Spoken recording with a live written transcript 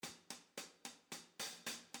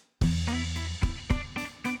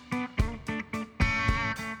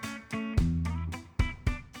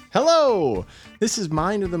Hello! This is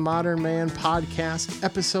Mind of the Modern Man podcast,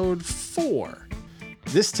 episode 4.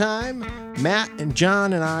 This time, Matt and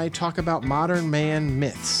John and I talk about modern man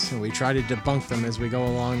myths, and we try to debunk them as we go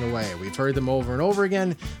along the way. We've heard them over and over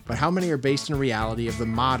again, but how many are based in reality of the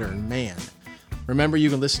modern man? Remember, you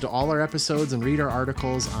can listen to all our episodes and read our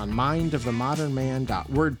articles on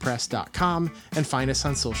mindofthemodernman.wordpress.com and find us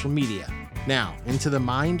on social media. Now, into the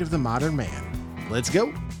Mind of the Modern Man. Let's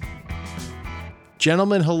go!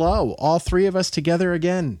 Gentlemen, hello. All three of us together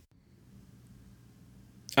again.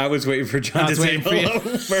 I was waiting for John to say hello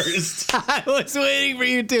first. I was waiting for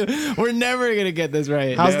you too. We're never going to get this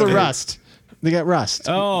right. How's the rust? They got rust.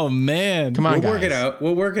 Oh, man. Come on, We'll work it out.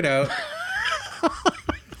 We'll work it out.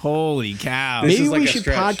 Holy cow. Maybe like we a should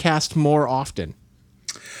stretch. podcast more often.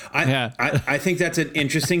 I think that's an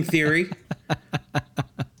interesting theory.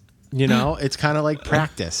 You know, it's kind of like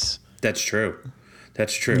practice. That's true.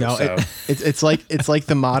 That's true. No, So it's like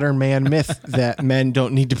the modern man myth that men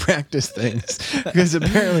don't need to practice things, because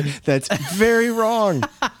apparently that's very wrong.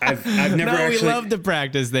 I've never No, we actually love to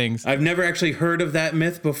practice things. I've never actually heard of that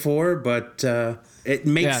myth before, but it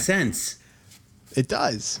makes sense. It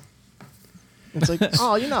does. It's like,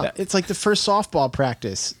 oh, you know, it's like the first softball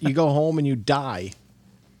practice. You go home and you die.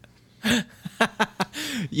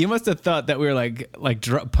 You must have thought that we were like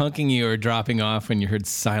punking you or dropping off when you heard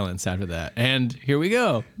silence after that. And here we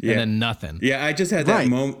go. Yeah. And then nothing. Yeah, I just had that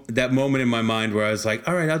moment in my mind where I was like,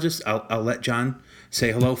 all right, I'll let John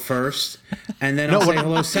say hello first, and then I'll say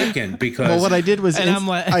hello second, because Well, what I did was And I'm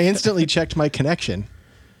like- I instantly checked my connection,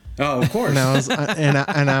 oh, of course. and I was and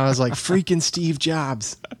I was like, freaking Steve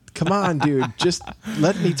Jobs. Come on, dude. Just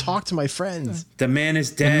let me talk to my friends. The man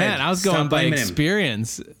is dead. And Matt, I was going Stop by blaming him.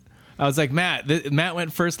 experience. I was like, Matt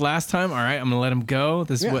went first last time. All right, I'm gonna let him go.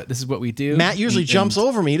 This is what we do. Matt usually And- jumps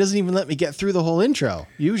over me. He doesn't even let me get through the whole intro.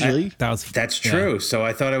 Usually. That's true. So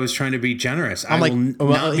I thought I was trying to be generous. I'm like,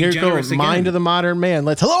 well, here goes Mind of the Modern Man.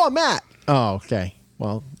 Hello, I'm Matt. Oh, okay.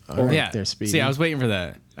 Well, all right, Yeah. there's Speedy. See, I was waiting for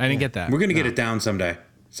that. I didn't get that. We're gonna get it down someday.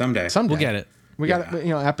 Someday. We'll get it. We got it,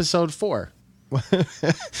 episode 4.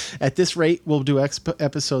 At this rate, we'll do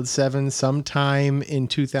episode 7 sometime in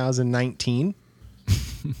 2019.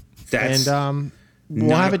 That's And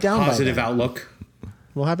we'll have it down by positive then. outlook.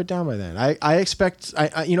 We'll have it down by then. I expect,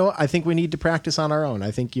 I think we need to practice on our own.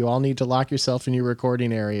 I think you all need to lock yourself in your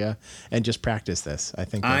recording area and just practice this. I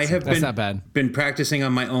think I have That's not bad. been practicing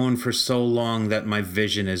on my own for so long that my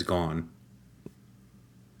vision is gone.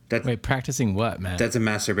 Wait, practicing what, Matt? That's a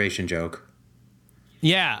masturbation joke.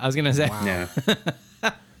 Yeah, I was gonna say. Yeah.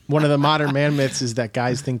 one of the modern man myths is that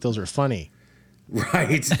guys think those are funny.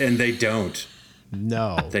 Right. And they don't.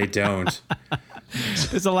 No. They don't.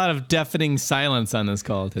 There's a lot of deafening silence on this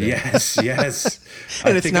call today. Yes.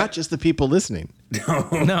 And it's not just the people listening.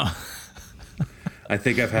 No. I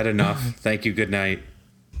think I've had enough. Thank you. Good night.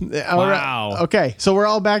 All right. Wow. Okay, so we're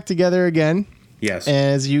all back together again. Yes.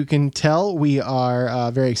 As you can tell, we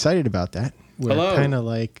are very excited about that. We're Hello. kind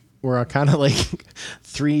of like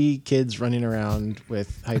 3 kids running around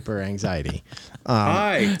with hyper anxiety.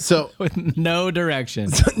 Hi. So With no direction.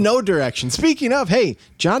 no direction. Speaking of, hey,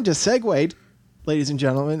 John just segued, ladies and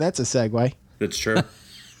gentlemen. That's a segue. That's true.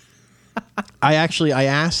 I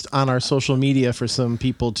asked on our social media for some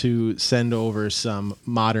people to send over some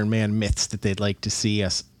modern man myths that they'd like to see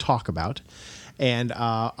us talk about. And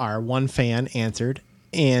our one fan answered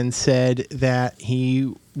and said that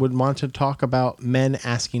he would want to talk about men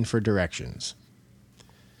asking for directions.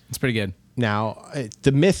 It's pretty good. Now,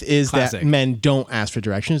 the myth is Classic. that men don't ask for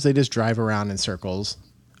directions. They just drive around in circles,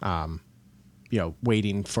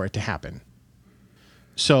 waiting for it to happen.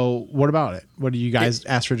 So what about it? What do you guys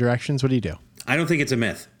ask for directions? What do you do? I don't think it's a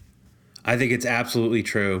myth. I think it's absolutely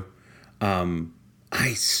true.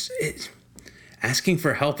 Asking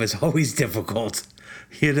for help is always difficult.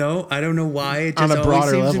 I don't know why. It just On a broader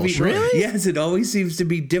always seems level, to be, sure. Really? Yes, it always seems to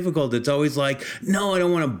be difficult. It's always like, no, I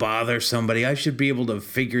don't want to bother somebody. I should be able to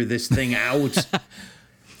figure this thing out.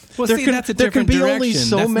 Well, There see, can, that's a there can different be direction. only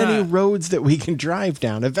so That's many not- roads that we can drive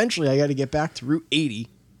down. Eventually, I got to get back to Route 80.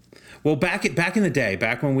 Well, back in the day,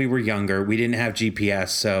 back when we were younger, we didn't have GPS,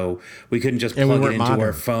 so we couldn't just And we plug it weren't into our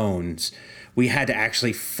modern. phones. We had to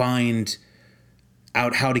actually find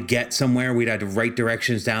out how to get somewhere. We'd have to write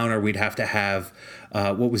directions down, or we'd have to have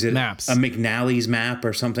what was it? Maps. A McNally's map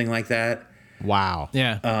or something like that. Wow.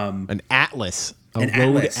 Yeah. An atlas. A An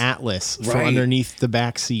road atlas. atlas for Right. underneath the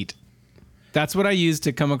back seat. That's what I used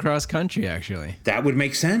to come across country, actually. That would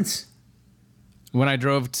make sense. When I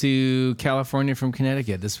drove to California from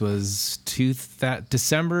Connecticut, this was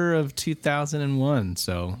December of 2001.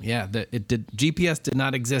 So yeah, GPS did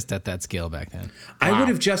not exist at that scale back then. I would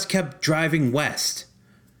have just kept driving west.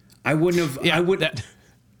 I wouldn't have. Yeah, I wouldn't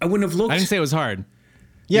have looked. I didn't say it was hard.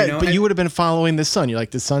 Yeah, You know, but and- you would have been following the sun. You're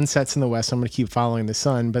like, the sun sets in the west, I'm going to keep following the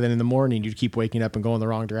sun. But then in the morning, you'd keep waking up and going the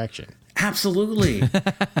wrong direction. Absolutely.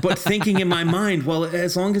 But thinking in my mind, well,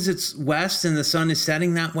 as long as it's west and the sun is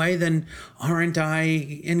setting that way, then aren't I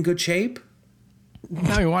in good shape?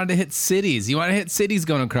 No, you wanted to hit cities. You want to hit cities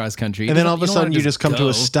going across country. And then all of a don't sudden, wanna you just come to go.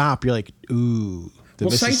 a stop. You're like, ooh, the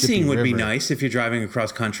Well, Mississippi sightseeing would be River. nice if you're driving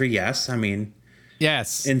across country. Yes. I mean,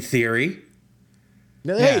 Yes. in theory.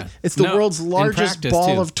 Hey, Yeah. it's the No, world's in largest practice,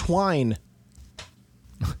 ball too. of twine.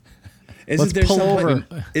 Isn't Let's there pull some over.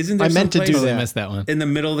 Isn't there I meant to someplace do Totally that. missed that one. in the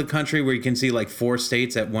middle of the country where you can see like 4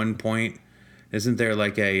 states at one point? Isn't there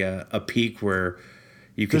like a peak where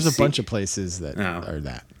you can There's a see? bunch of places that Oh. are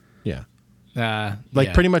that. Yeah.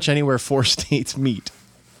 Like Pretty much anywhere 4 states meet.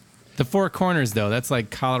 the Four Corners, though. That's like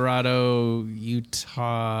Colorado,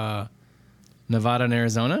 Utah, Nevada, and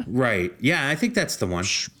Arizona. Right. Yeah, I think that's the one.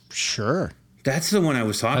 Sure. That's the one I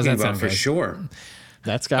was talking that about sound, for guys? sure.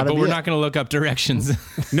 That's got to But be we're it. not going to look up directions.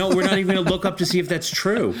 No, we're not even going to look up to see if that's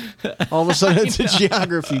true. All of a sudden, it's a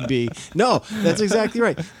geography bee. No, that's exactly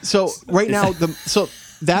right. So right now,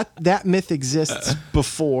 that myth exists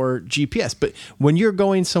before GPS. But when you're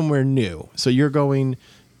going somewhere new, so you're going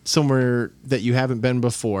somewhere that you haven't been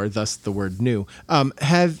before, thus the word new.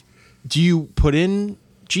 Do you put in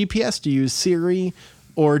GPS? Do you use Siri,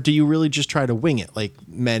 or do you really just try to wing it like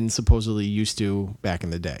men supposedly used to back in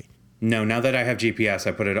the day? No, now that I have GPS,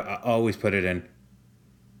 I always put it in.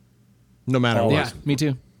 No matter what. Yeah, me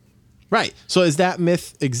too. Right. So is that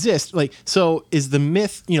myth exist? Like, so is the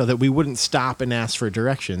myth, that we wouldn't stop and ask for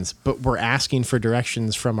directions, but we're asking for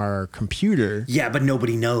directions from our computer. Yeah, but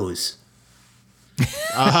nobody knows.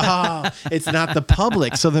 It's not the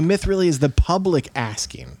public. So the myth really is the public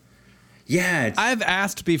asking. Yeah, I've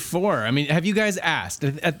asked before. I mean, have you guys asked?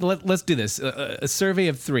 Let's do this. A survey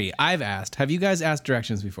of 3. I've asked. Have you guys asked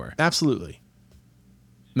directions before? Absolutely.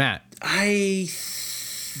 Matt. I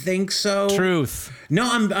think so. Truth. No,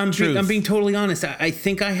 I'm Truth. being totally honest. I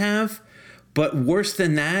think I have, but worse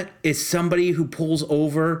than that is somebody who pulls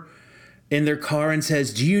over in their car and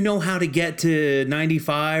says, "Do you know how to get to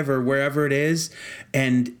 95 or wherever it is?"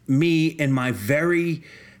 And me in my very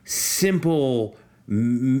simple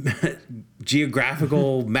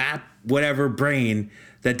geographical map, whatever brain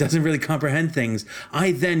that doesn't really comprehend things,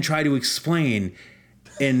 I then try to explain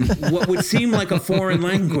in what would seem like a foreign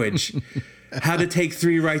language how to take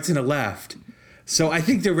 3 rights and a left. So I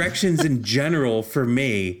think directions in general for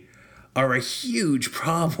me are a huge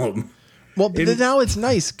problem. Well, but then now it's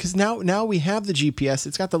nice because now we have the GPS.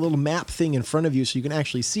 It's got the little map thing in front of you so you can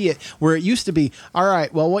actually see it. Where it used to be, all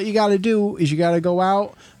right, well, what you got to do is you got to go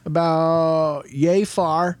out about yay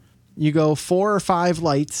far. You go 4 or 5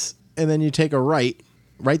 lights, and then you take a right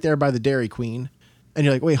there by the Dairy Queen. And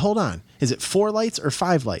you're like, wait, hold on. Is it 4 lights or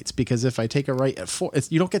 5 lights? Because if I take a right at 4,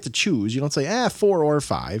 you don't get to choose. You don't say, 4 or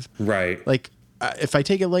 5. Right. Like, if I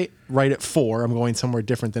take a right at 4, I'm going somewhere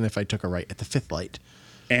different than if I took a right at the 5th light.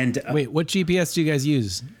 And Wait, what GPS do you guys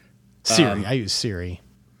use? Siri. I use Siri.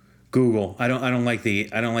 Google. I don't like the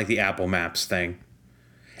Apple Maps thing.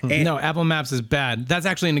 And- No, Apple Maps is bad. That's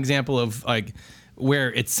actually an example of like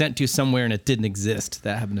where it's sent to somewhere and it didn't exist.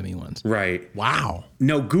 That happened to me once. Right. Wow.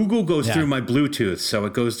 No, Google goes Yeah. through my Bluetooth, so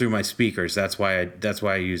it goes through my speakers. That's why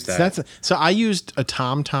I use that. So I used a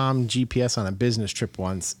TomTom GPS on a business trip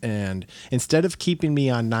once, and instead of keeping me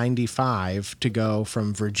on 95 to go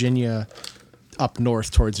from Virginia up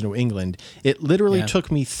north towards New England, it literally Yeah.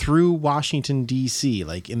 took me through Washington, D.C.,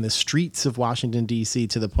 like in the streets of Washington, D.C.,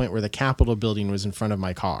 to the point where the Capitol building was in front of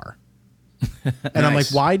my car. And I'm like,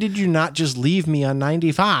 Nice. why did you not just leave me on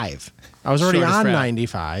 95? I was already Shortest on route.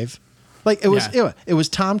 95. Like it was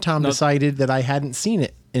TomTom No. decided that I hadn't seen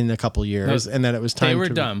it in a couple years, and that it was time They were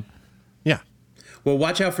to dumb. Yeah. Well,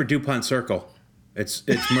 watch out for DuPont Circle. It's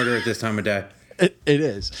murder at this time of day. It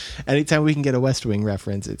is. Anytime we can get a West Wing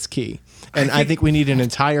reference, it's key. And I think we need an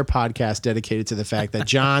entire podcast dedicated to the fact that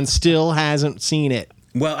John still hasn't seen it.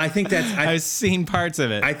 Well, I think that's I've seen parts of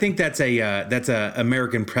it. I think that's a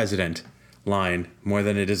American president line more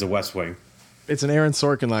than it is a West Wing. It's an Aaron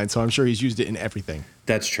Sorkin line, so I'm sure he's used it in everything.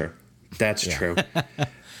 That's true. That's true.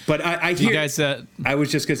 But I Do hear. you guys? I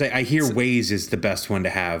was just gonna say I hear Waze is the best one to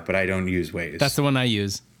have, but I don't use Waze. That's the one I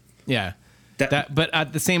use. Yeah. But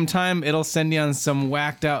at the same time, it'll send you on some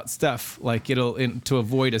whacked out stuff, like to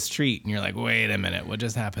avoid a street, and you're like, wait a minute, what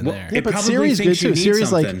just happened there? Yeah, It but probably Siri's good thinks you too. need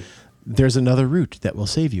Siri's like, something. there's another route that will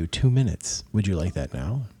save you 2 minutes. Would you like that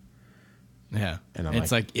now? Yeah. And I'm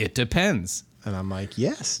It's like, it depends. And I'm like,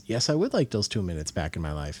 yes, I would like those 2 minutes back in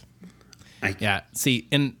my life. Yeah. See,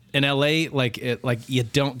 in LA, like you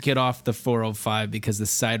don't get off the 405 because the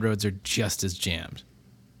side roads are just as jammed.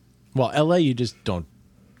 Well, LA, you just don't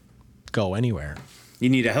go anywhere. You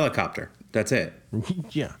need a helicopter. That's it.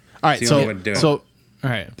 Yeah. All right. It's the only way to do it. So All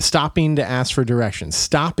right. stopping to ask for directions.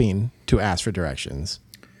 Stopping to ask for directions.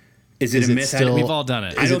 Is it Is a it myth? still- We've all done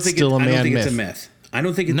it. I Is don't it think still a I don't man think it's a myth? myth. I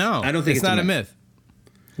don't think it's No, I don't think it's not a myth.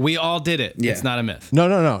 We all did it. Yeah. It's not a myth.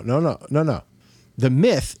 No. The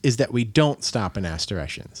myth is that we don't stop and ask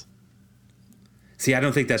directions. See, I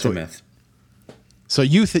don't think that's a myth. So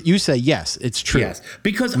you say yes, it's true. Yes,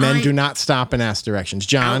 because Men do not stop and ask directions.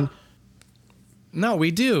 John, No,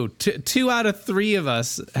 we do. Two out of three of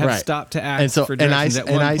us have right. stopped to ask for directions at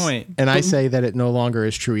one point. And I say that it no longer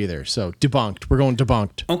is true either. So debunked. We're going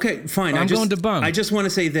debunked. Okay, fine. I'm going debunked. I just want to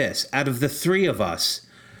say this: out of the three of us,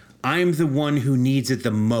 I'm the one who needs it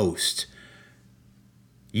the most.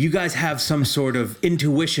 You guys have some sort of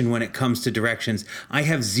intuition when it comes to directions. I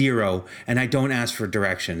have zero, and I don't ask for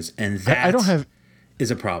directions, and that I don't have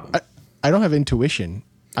is a problem. I don't have intuition.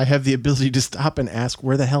 I have the ability to stop and ask,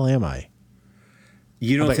 where the hell am I?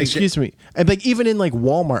 You don't Like, think? excuse me. And like even in like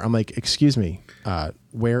Walmart, I'm like, excuse me,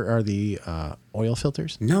 where are the oil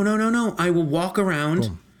filters? No. I will walk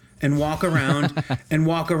around and walk around and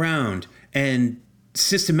walk around and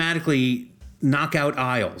systematically knock out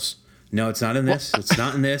aisles. No, it's not in this. It's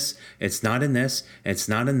not in this. It's not in this. It's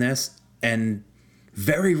not in this. And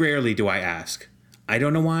very rarely do I ask. I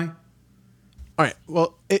don't know why. All right.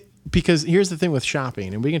 Well, because here's the thing with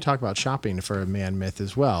shopping, and we can talk about shopping for a man myth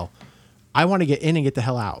as well. I want to get in and get the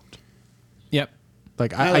hell out. Yep.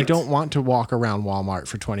 Like I don't want to walk around Walmart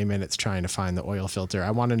for 20 minutes trying to find the oil filter.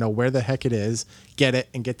 I want to know where the heck it is, get it,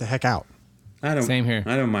 and get the heck out. Same here.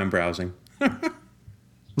 I don't mind browsing.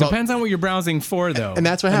 Depends on what you're browsing for, though. And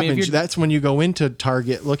that's what happens. If you're- That's when you go into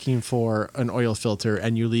Target looking for an oil filter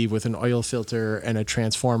and you leave with an oil filter and a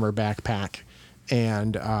Transformer backpack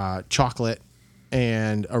and chocolate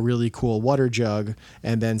and a really cool water jug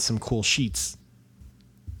and then some cool sheets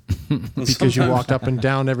because you walked up and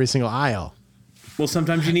down every single aisle. Well,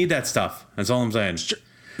 sometimes you need that stuff. That's all I'm saying.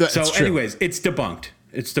 That's So, true. anyways, it's debunked.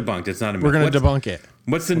 It's debunked. It's not a myth. We're going to debunk it.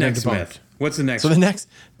 What's the We're gonna next debunk. myth? What's the next? So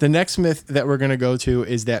the next myth that we're going to go to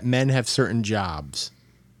is that men have certain jobs.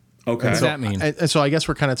 Okay. What does that mean? And so I guess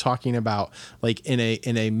we're kind of talking about like in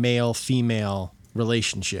a male female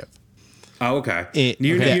relationship. Oh, okay.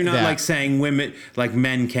 You're You're not that- like saying women, like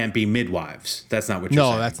men can't be midwives. That's not what you're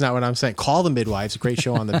saying. No, that's not what I'm saying. Call the Midwives, a great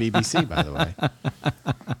show on the BBC, by the way.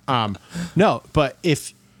 No, but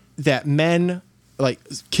if that men like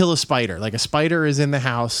kill a spider, like a spider is in the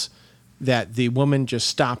house, that the woman just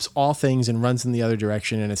stops all things and runs in the other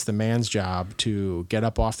direction, and it's the man's job to get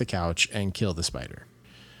up off the couch and kill the spider.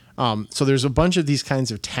 So there's a bunch of these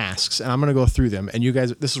kinds of tasks, and I'm going to go through them. And you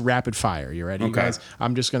guys, this is rapid fire. You ready, you Okay. guys?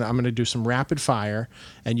 I'm going to do some rapid fire,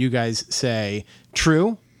 and you guys say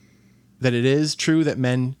true, that it is true that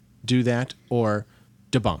men do that, or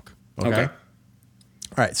debunk. Okay. All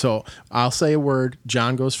right. So I'll say a word.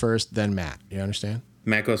 John goes first, then Matt. You understand?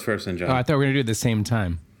 Matt goes first and John. Oh, I thought we were going to do it at the same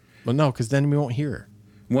time. Well, no, because then we won't hear her.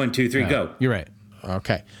 1, 2, 3, go. You're right.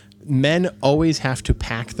 Okay. Men always have to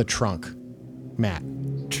pack the trunk. Matt.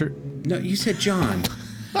 True. No, you said John.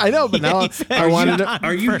 I know, but now I wanted to,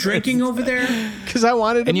 Are you drinking over there? because I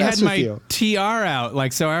wanted to And you mess had with my you. TR out,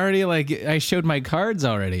 like so. I already I showed my cards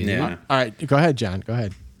already. Yeah. All right, go ahead, John. Go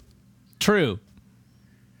ahead. True.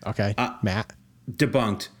 Okay, Matt.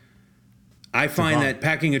 Debunked. I find Debunked. that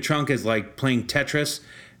packing a trunk is like playing Tetris,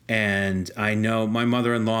 and I know my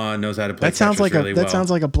mother-in-law knows how to play That sounds Tetris like really well. that sounds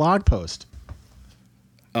like a blog post.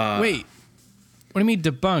 Wait. What do you mean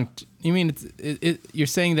debunked? You mean you're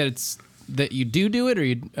saying that it's that you do it, or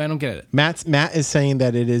you? I don't get it. Matt is saying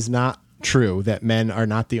that it is not true that men are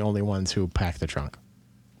not the only ones who pack the trunk.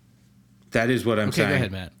 That is what I'm Okay, saying. go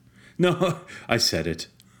ahead, Matt. No, I said it.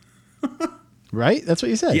 Right? That's what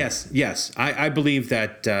you said. Yes. I believe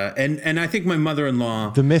that, and I think my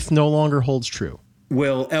mother-in-law The myth no longer holds true.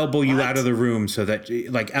 will elbow you out of the room so that,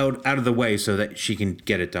 like, out of the way so that she can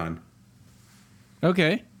get it done.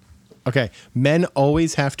 Okay. Okay. Men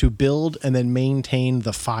always have to build and then maintain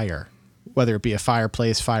the fire, whether it be a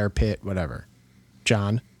fireplace, fire pit, whatever.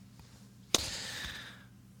 John.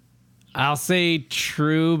 I'll say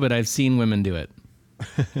true, but I've seen women do it.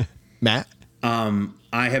 Matt.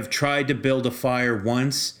 I have tried to build a fire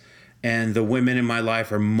once, and the women in my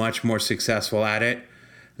life are much more successful at it.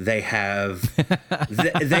 They have,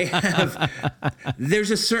 they have. There's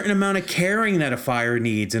a certain amount of caring that a fire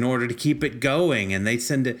needs in order to keep it going, and they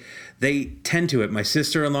tend to it. My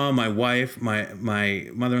sister-in-law, my wife, my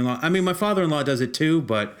mother-in-law. I mean, my father-in-law does it too,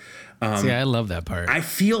 but See, I love that part. I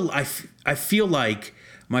feel like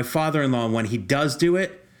my father-in-law, when he does do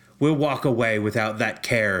it, will walk away without that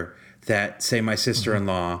care that, say, my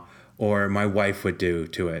sister-in-law or my wife would do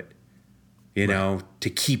to it. You know, to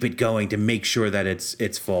keep it going, to make sure that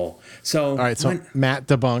it's full. So, all right. So Matt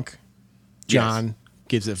debunk, John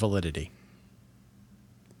gives it validity.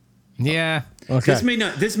 Yeah. Okay.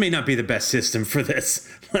 This may not be the best system for this.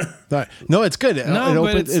 No, it's good. No,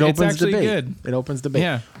 but it's actually debate. good. It opens debate.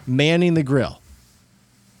 Yeah. Manning the grill.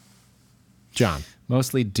 John.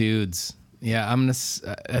 Mostly dudes. Yeah, I'm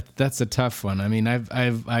gonna. That's a tough one. I mean,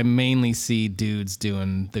 I mainly see dudes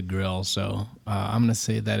doing the grill, so I'm gonna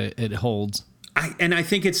say that it holds. I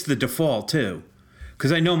think it's the default too,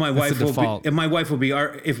 because I know my wife will be.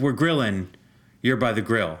 If we're grilling, you're by the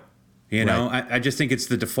grill. You know, I just think it's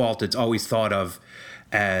the default. It's always thought of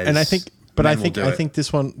as. And I think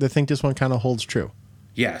this one kind of holds true.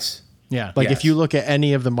 Yes. Yeah. Like if you look at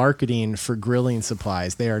any of the marketing for grilling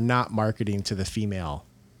supplies, they are not marketing to the female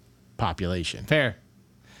population. Fair.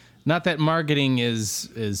 Not that marketing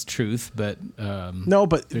is truth, but no,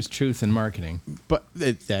 but there's truth in marketing. But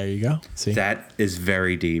there you go. See, that is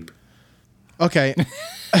very deep. Okay.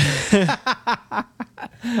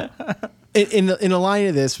 in the line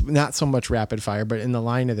of this, not so much rapid fire, but in the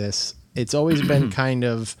line of this, it's always been kind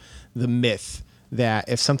of the myth that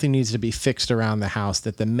if something needs to be fixed around the house,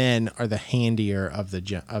 that the men are the handier of the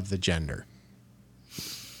gender.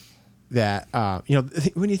 That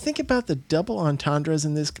when you think about the double entendres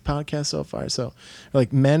in this podcast so far, so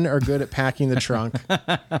like men are good at packing the trunk. Well,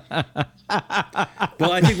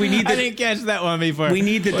 I think we need. I didn't catch that one before. We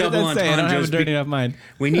need the double entendres. I don't have a dirty enough mind.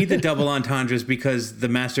 We need the double entendres because the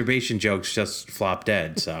masturbation jokes just flop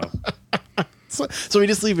dead. So we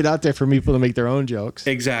just leave it out there for people to make their own jokes.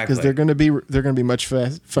 Exactly, because they're going to be much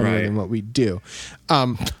funnier than what we do.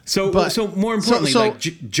 So more importantly,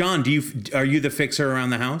 John, are you the fixer around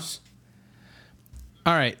the house?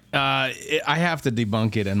 All right, I have to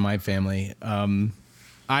debunk it in my family.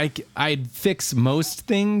 I'd fix most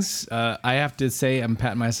things. I have to say, I'm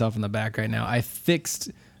patting myself on the back right now. I fixed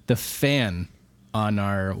the fan on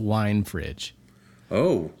our wine fridge.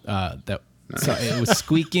 Oh, so it was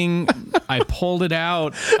squeaking. I pulled it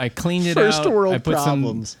out. I cleaned it out. First world I put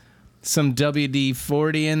problems. Some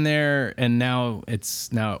WD-40 in there, and now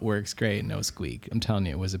it works great. No squeak. I'm telling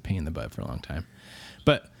you, it was a pain in the butt for a long time.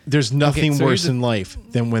 But there's nothing worse in life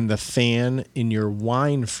than when the fan in your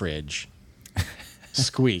wine fridge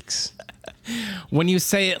squeaks. When you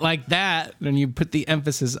say it like that, and you put the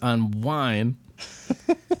emphasis on wine.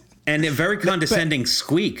 And a very condescending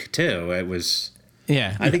squeak, too. It was...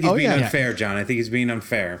 Yeah. I think he's being unfair, John. I think he's being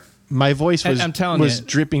unfair. My voice was I'm telling you,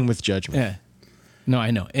 dripping with judgment. Yeah. No,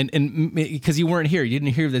 I know. And because you weren't here, you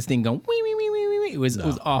didn't hear this thing going, wee, wee, wee, wee, wee, wee. It was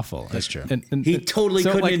awful. That's true. And he totally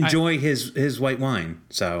couldn't enjoy his white wine,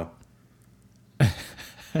 so...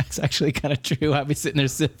 That's actually kind of true. I'd be sitting there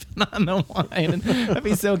sipping on the wine, and I'd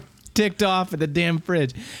be so ticked off at the damn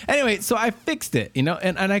fridge. Anyway, so I fixed it, and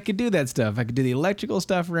I could do that stuff. I could do the electrical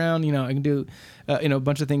stuff around, I can do, a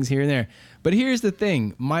bunch of things here and there. But here's the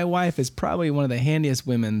thing. My wife is probably one of the handiest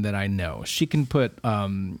women that I know. She can put,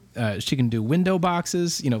 she can do window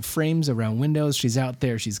boxes, frames around windows. She's out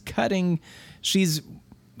there. She's cutting.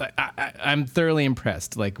 I'm thoroughly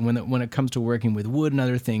impressed. Like when it comes to working with wood and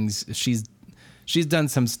other things, she's done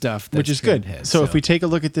some stuff that's which is good. So if we take a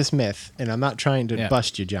look at this myth, and I'm not trying to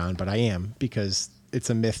bust you, John, but I am, because it's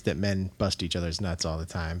a myth that men bust each other's nuts all the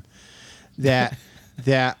time.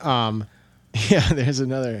 There's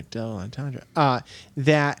another double entendre.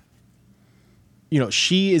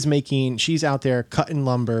 She's out there cutting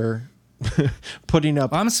lumber, putting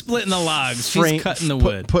up. I'm splitting the logs. She's cutting the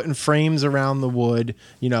wood, putting frames around the wood.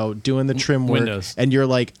 Doing the trim work. Windows. And you're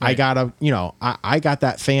like, right. I got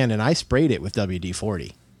that fan and I sprayed it with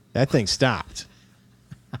WD-40. That thing stopped.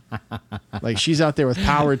 Like she's out there with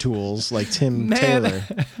power tools, like Tim Taylor.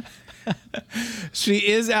 She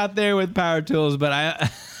is out there with power tools, but I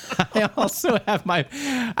also have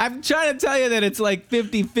I'm trying to tell you that it's like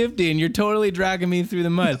 50-50 and you're totally dragging me through the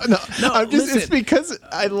mud. No, it's because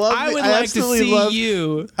I love I would like to see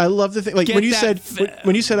you. I love the thing. Like when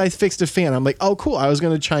you said I fixed a fan, I'm like, oh, cool. I was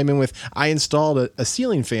going to chime in with, I installed a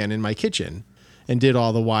ceiling fan in my kitchen and did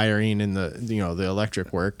all the wiring and the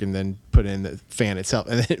electric work and then put in the fan itself.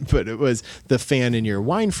 But it was the fan in your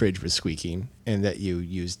wine fridge was squeaking and that you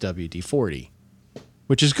used WD-40,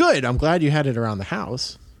 which is good. I'm glad you had it around the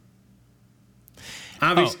house.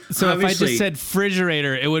 So if I just said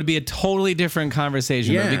refrigerator, it would be a totally different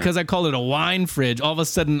conversation. Yeah. But because I called it a wine fridge, all of a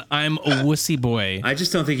sudden I'm a wussy boy. I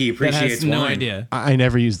just don't think he appreciates wine. No idea. I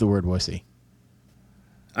never used the word wussy.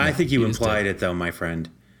 I think you implied it, though, my friend.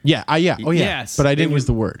 Yeah. Oh yeah. Yes. But I didn't use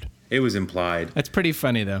the word. It was implied. That's pretty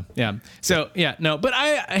funny though. Yeah. So yeah, no, but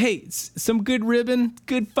hey, some good ribbon,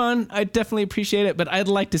 good fun. I definitely appreciate it, but I'd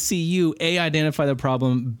like to see you A, identify the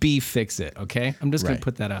problem, B, fix it. Okay. I'm just going Right. to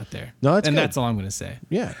put that out there. No, that's and good. that's all I'm going to say.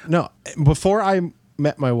 Yeah. No. Before I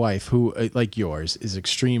met my wife, who like yours is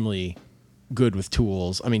extremely good with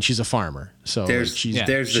tools. I mean, she's a farmer, so There's she's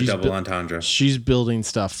there's the she's double entendre. She's building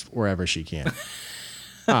stuff wherever she can.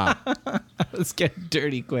 Let's get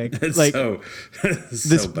dirty quick. It's like, so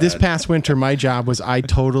this bad. past winter, my job was I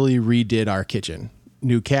totally redid our kitchen.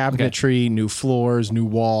 New cabinetry, new floors, new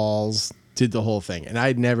walls, did the whole thing. And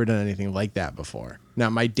I'd never done anything like that before. Now,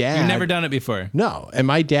 my dad... You've never done it before. No. And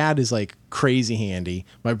my dad is like crazy handy.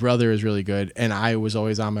 My brother is really good. And I was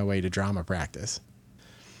always on my way to drama practice.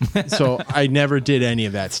 So I never did any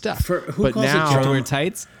of that stuff. Who calls it To drama? wear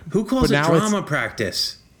tights? Who calls But it now it's- drama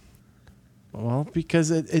practice? Well,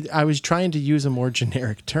 because I was trying to use a more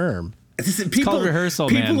generic term. People, called rehearsal,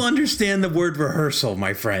 People man. understand the word rehearsal,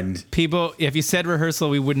 my friend. People, if you said rehearsal,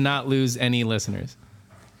 we would not lose any listeners.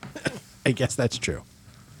 I guess that's true.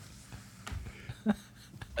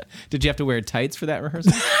 Did you have to wear tights for that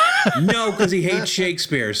rehearsal? No, because he hates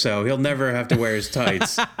Shakespeare, so he'll never have to wear his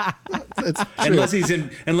tights. It's true.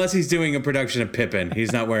 Unless he's doing a production of Pippin.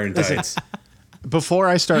 He's not wearing tights. Before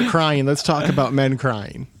I start crying, let's talk about men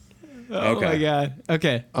crying. Oh my God.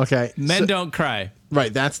 Okay. Okay. Men don't cry.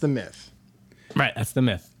 Right, that's the myth. Right. That's the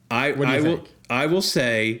myth. What do you think? I will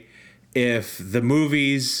say if the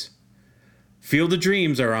movies Field of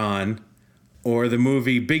Dreams are on or the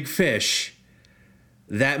movie Big Fish,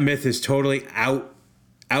 that myth is totally out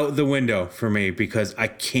the window for me because I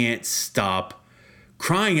can't stop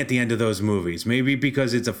crying at the end of those movies. Maybe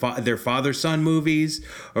because it's they're father-son movies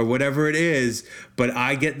or whatever it is, but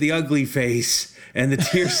I get the ugly face and the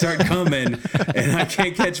tears start coming and I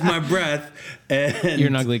can't catch my breath. And You're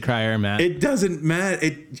an ugly crier, Matt. it doesn't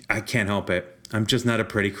matter. I can't help it. I'm just not a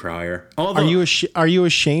pretty crier. Although, Are you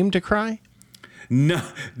ashamed to cry? no,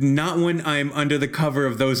 not when I'm under the cover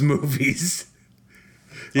of those movies.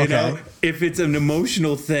 You know, if it's an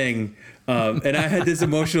emotional thing, and I had this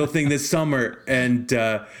emotional thing this summer, and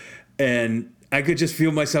I could just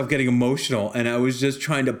feel myself getting emotional, and I was just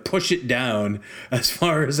trying to push it down as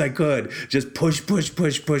far as I could, just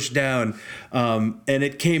push down, and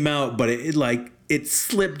it came out, but it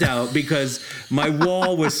slipped out because my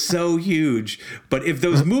wall was so huge. But if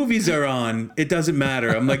those movies are on, it doesn't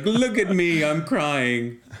matter. I'm like, look at me, I'm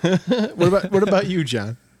crying. What about you,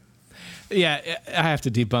 John? Yeah, I have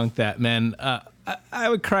to debunk that, man. I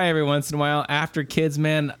would cry every once in a while after kids,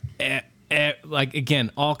 man. Like,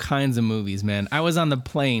 again, all kinds of movies, man. I was on the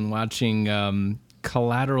plane watching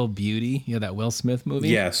Collateral Beauty, you know, that Will Smith movie?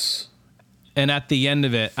 Yes. And at the end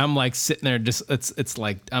of it, I'm like sitting there, just it's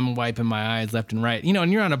like I'm wiping my eyes left and right. You know,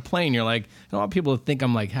 and you're on a plane, you're like, I don't want people to think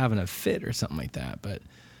I'm like having a fit or something like that. But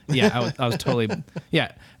yeah, I was totally,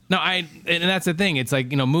 yeah. No, and that's the thing. It's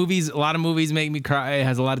like, you know, movies, a lot of movies make me cry. It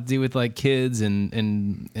has a lot to do with like kids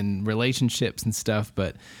and relationships and stuff.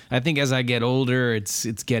 But I think as I get older, it's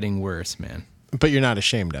getting worse, man. But you're not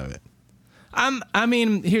ashamed of it. I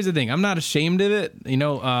mean, here's the thing. I'm not ashamed of it, you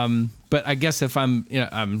know. But I guess if I'm, you know,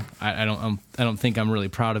 I don't think I'm really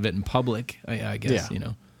proud of it in public. I guess, Yeah. you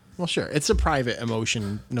know. Well, sure. It's a private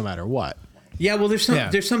emotion, no matter what. Yeah, well,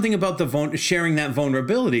 there's something about the sharing that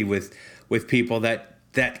vulnerability with people that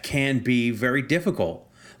can be very difficult.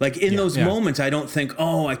 Like in those moments, I don't think,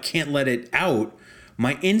 oh, I can't let it out.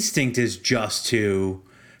 My instinct is just to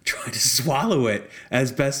try to swallow it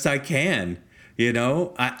as best I can. You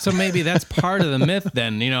know, So maybe that's part of the myth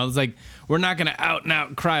then, you know, it's like, we're not going to out and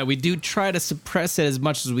out cry. We do try to suppress it as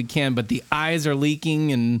much as we can, but the eyes are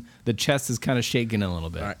leaking and the chest is kind of shaking a little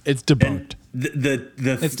bit. All right. It's debunked.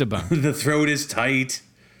 It's debunked. The throat is tight.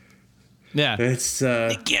 Yeah. It's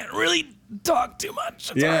You can't really talk too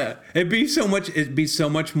much. yeah. It'd be so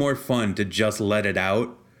much more fun to just let it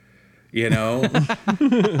out. You know,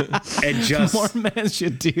 and just More men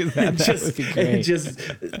should do that. That would be great.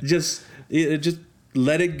 Just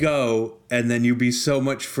let it go, and then you'd be so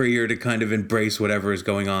much freer to kind of embrace whatever is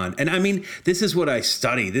going on. And I mean, this is what I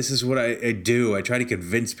study. This is what I do. I try to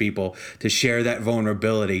convince people to share that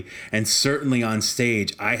vulnerability. And certainly on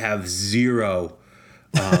stage, I have zero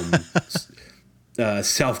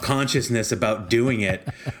self-consciousness about doing it.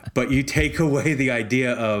 But you take away the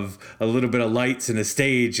idea of a little bit of lights and a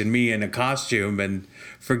stage and me in a costume and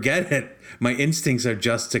forget it. My instincts are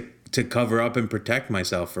just to cover up and protect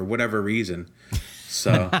myself for whatever reason.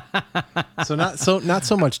 So So not so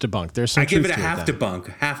much debunked. There's some I give truth it a to half then.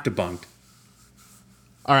 debunked.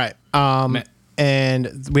 All right.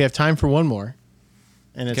 And we have time for one more.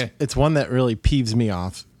 And Okay. it's one that really peeves me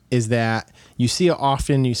off. is that you see it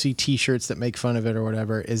often, you see t-shirts that make fun of it or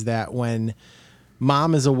whatever, is that when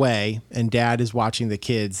mom is away and dad is watching the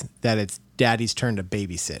kids, that it's daddy's turn to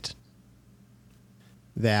babysit.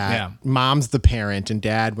 That mom's the parent and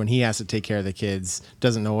dad, when he has to take care of the kids,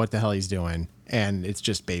 doesn't know what the hell he's doing. And it's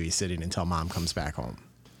just babysitting until mom comes back home.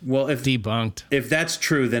 Well, if Debunked. If that's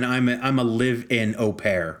true, then I'm a live-in au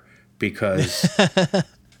pair, because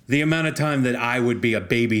the amount of time that I would be a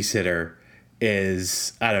babysitter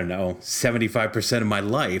is, I don't know, 75% of my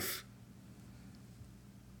life.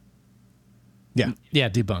 Yeah. Yeah,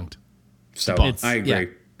 debunked. So It's- I agree. yeah.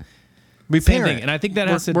 We Same parent. thing, and I think that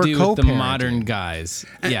has to We're do with the co-parenting. modern guys.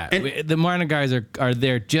 And- The modern guys are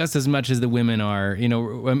there just as much as the women are. You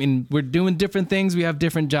know, I mean, we're doing different things. We have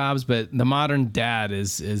different jobs, but the modern dad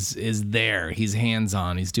is there. He's hands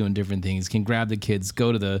on. He's doing different things. Can grab the kids,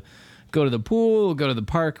 go to the pool, go to the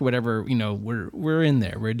park, whatever. You know, we're in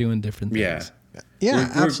there. We're doing different things. Yeah. Yeah,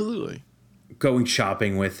 We're- absolutely. Going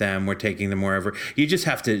shopping with them, we're taking them wherever. You just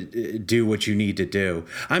have to do what you need to do.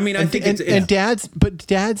 I mean, I think and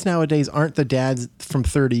dads nowadays aren't the dads from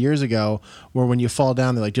 30 years ago where when you fall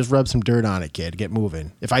down, they're like, just rub some dirt on it, kid, get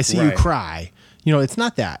moving. If I see you Right. cry, you know, it's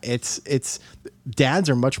not that. It's dads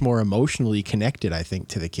are much more emotionally connected, I think,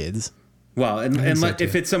 to the kids. well, and so, if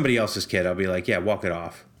too. it's somebody else's kid, I'll be like, yeah, walk it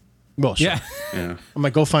off. Well, sure. Yeah. You know? I'm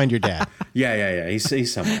like, go find your dad. Yeah.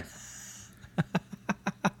 He's somewhere.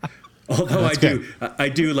 Although That's I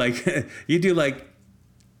do like you do like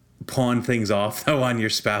pawn things off though on your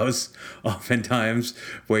spouse oftentimes,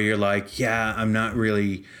 where you're like, yeah,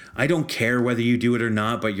 I don't care whether you do it or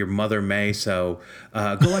not, but your mother may, so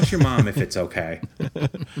go ask your mom if it's okay.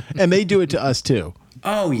 And they do it to us too.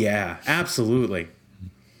 Oh yeah, absolutely.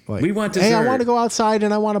 Like, We want hey, I dessert. want to go outside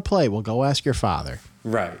and I want to play. Well, go ask your father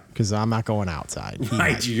Right. because I'm not going outside. He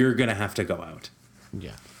Right. might. You're gonna have to go out.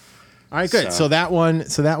 Yeah. All right, good. So- So that one,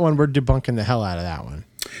 we're debunking the hell out of that one.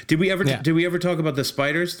 Did we ever Yeah. talk about the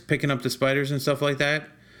spiders, picking up the spiders and stuff like that?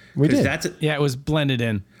 We 'Cause did. That's Yeah, it was blended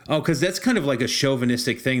in. because that's kind of like a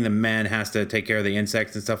chauvinistic thing. The man has to take care of the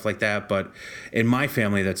insects and stuff like that. But in my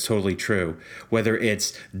family, that's totally true. Whether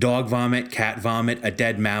it's dog vomit, cat vomit, a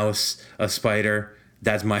dead mouse, a spider,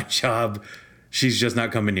 that's my job. She's just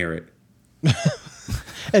not coming near it.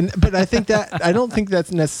 But I don't think that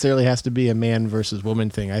necessarily has to be a man versus woman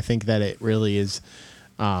thing. I think that it really is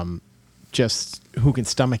just who can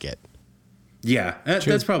stomach it. Yeah,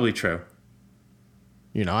 that's probably true.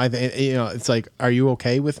 You know, it's like, are you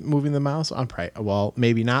okay with moving the mouse? Well,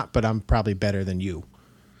 maybe not, but I'm probably better than you.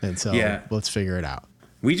 And so Yeah. let's figure it out.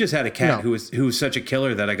 We just had a cat No. who was such a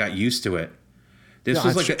killer that I got used to it. This No,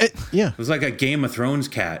 was it's like tr- it was like a Game of Thrones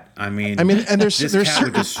cat. I mean, and there's this there's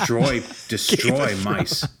cat would certain, destroy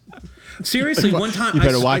mice. Seriously, one time You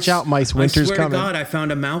better watch out, mice. Winter's I swear coming. to God, I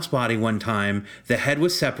found a mouse body one time. The head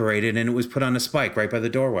was separated and it was put on a spike right by the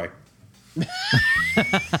doorway.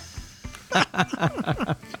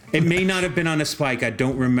 It may not have been on a spike. I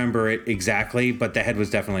don't remember it exactly, but the head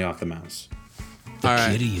was definitely off the mouse.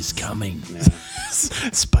 Kitty is coming.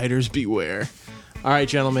 spiders beware. All right,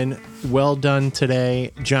 gentlemen, well done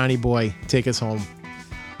today. Johnny boy, take us home.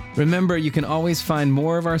 Remember, you can always find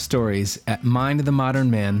more of our stories at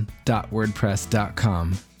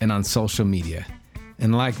mindofthemodernman.wordpress.com and on social media.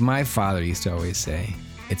 And like my father used to always say,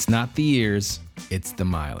 it's not the years, it's the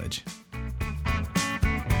mileage.